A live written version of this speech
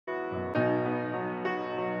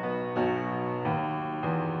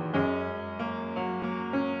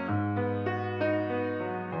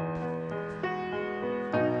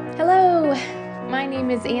name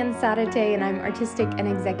is Zarate, and I'm Artistic and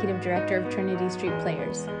Executive Director of Trinity Street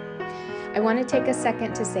Players. I want to take a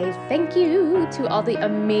second to say thank you to all the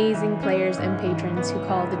amazing players and patrons who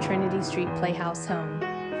call the Trinity Street Playhouse home.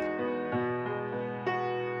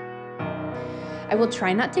 I will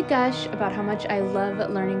try not to gush about how much I love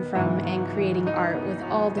learning from and creating art with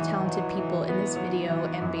all the talented people in this video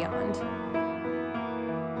and beyond.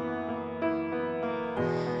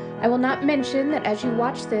 I will not mention that as you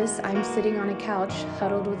watch this, I'm sitting on a couch,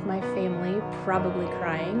 huddled with my family, probably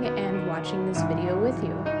crying, and watching this video with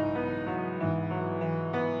you.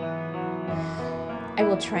 I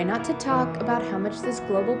will try not to talk about how much this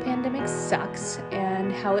global pandemic sucks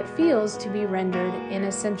and how it feels to be rendered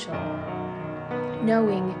inessential,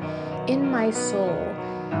 knowing in my soul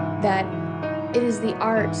that it is the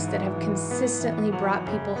arts that have consistently brought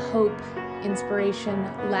people hope, inspiration,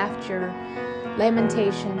 laughter,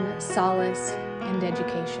 lamentation, solace, and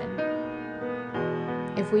education.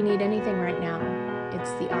 If we need anything right now,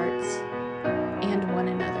 it's the arts and one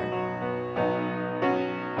another.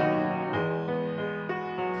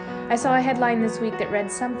 I saw a headline this week that read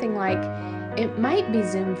something like, "It might be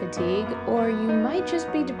Zoom fatigue, or you might just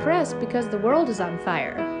be depressed because the world is on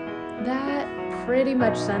fire." That pretty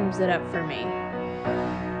much sums it up for me.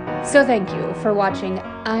 So thank you for watching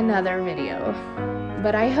another video.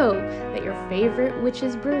 But I hope that your favorite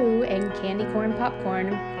witch's brew and candy corn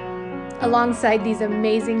popcorn, alongside these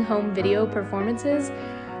amazing home video performances,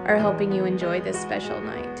 are helping you enjoy this special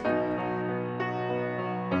night.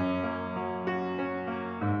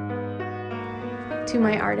 To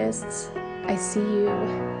my artists, I see you,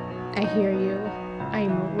 I hear you,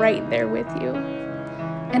 I'm right there with you,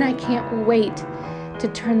 and I can't wait to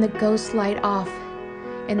turn the ghost light off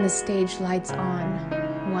and the stage lights on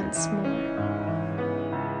once more.